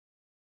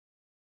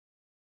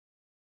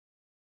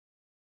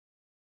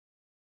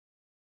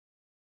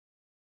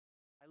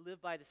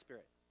live by the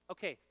Spirit.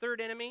 Okay,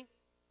 third enemy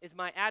is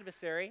my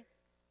adversary.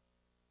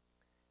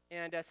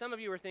 And some of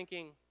you are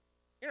thinking,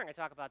 you're not going to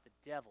talk about the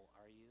devil,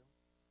 are you?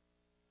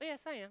 But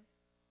yes, I am.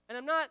 And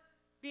I'm not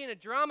being a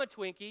drama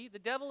Twinkie. The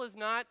devil is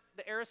not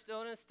the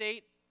Arizona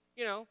State,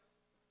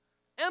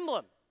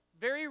 emblem.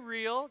 Very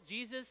real.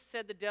 Jesus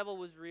said the devil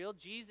was real.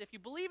 If you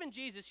believe in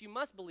Jesus, you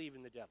must believe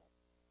in the devil.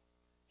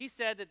 He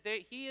said that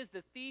he is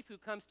the thief who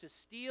comes to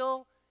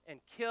steal and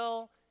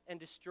kill and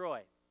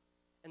destroy.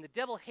 And the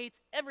devil hates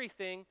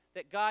everything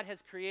that God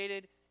has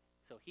created,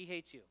 so he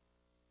hates you.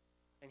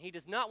 And he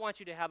does not want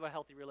you to have a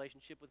healthy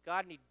relationship with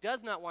God, and he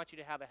does not want you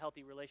to have a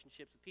healthy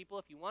relationship with people.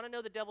 If you want to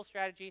know the devil's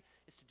strategy,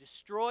 is to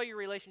destroy your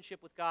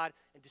relationship with God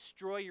and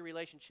destroy your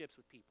relationships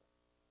with people.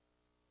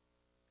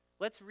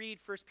 Let's read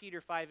 1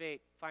 Peter 5:8,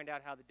 find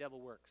out how the devil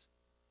works.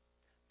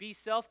 Be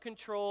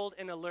self-controlled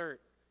and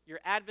alert. Your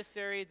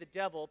adversary, the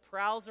devil,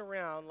 prowls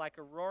around like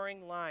a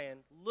roaring lion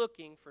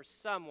looking for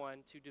someone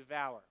to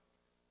devour.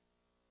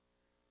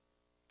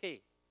 Okay,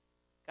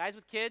 guys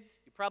with kids,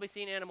 you've probably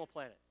seen Animal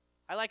Planet.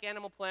 I like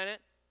Animal Planet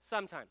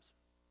sometimes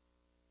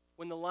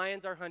when the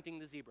lions are hunting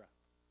the zebra.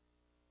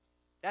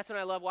 That's when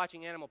I love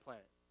watching Animal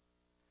Planet.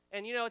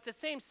 And, it's the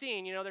same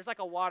scene. There's like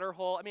a water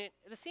hole. I mean,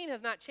 the scene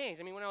has not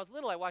changed. I mean, when I was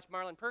little, I watched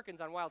Marlon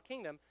Perkins on Wild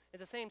Kingdom. It's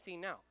the same scene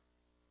now.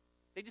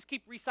 They just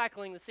keep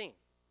recycling the scene.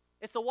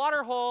 It's the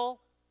water hole,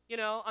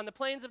 on the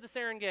plains of the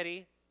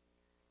Serengeti,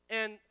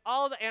 and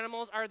all the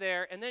animals are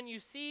there, and then you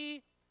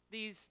see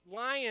these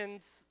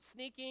lions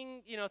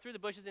sneaking, through the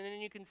bushes, and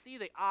then you can see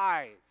the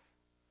eyes,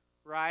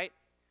 right?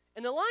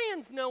 And the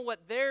lions know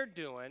what they're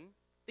doing.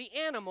 The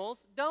animals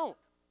don't.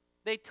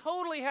 They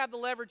totally have the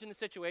leverage in the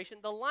situation.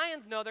 The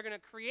lions know they're going to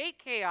create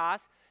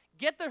chaos,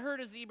 get the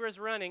herd of zebras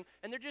running,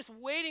 and they're just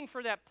waiting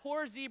for that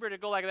poor zebra to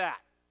go like that.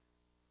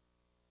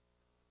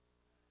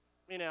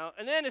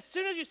 And then as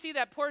soon as you see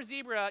that poor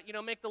zebra,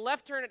 make the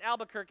left turn at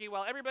Albuquerque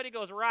while everybody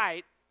goes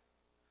right,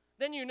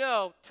 then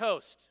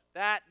toast.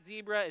 That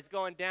zebra is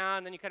going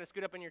down. Then you kind of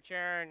scoot up in your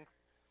chair and,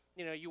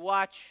 you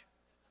watch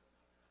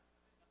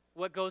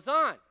what goes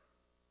on.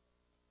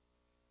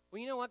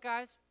 Well, you know what,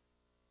 guys?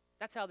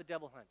 That's how the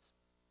devil hunts.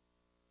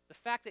 The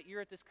fact that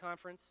you're at this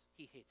conference,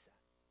 he hates that.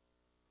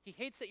 He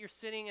hates that you're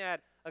sitting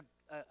at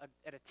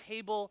a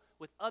table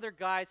with other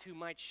guys who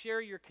might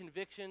share your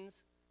convictions,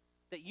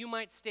 that you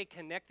might stay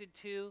connected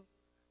to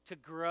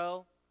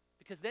grow,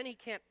 because then he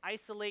can't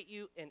isolate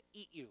you and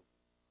eat you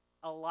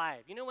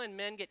alive. You know when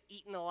men get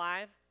eaten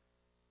alive?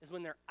 Is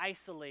when they're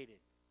isolated.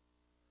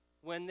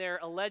 When they're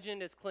a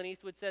legend, as Clint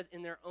Eastwood says,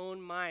 in their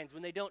own minds.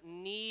 When they don't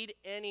need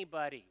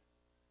anybody.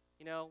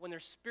 When they're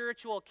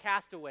spiritual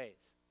castaways.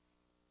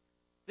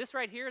 This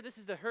right here, this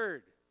is the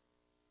herd.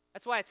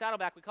 That's why at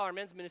Saddleback we call our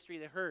men's ministry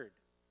the herd.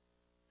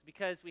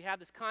 Because we have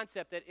this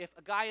concept that if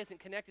a guy isn't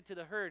connected to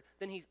the herd,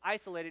 then he's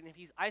isolated. And if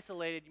he's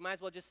isolated, you might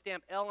as well just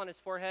stamp L on his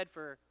forehead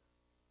for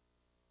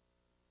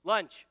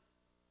lunch.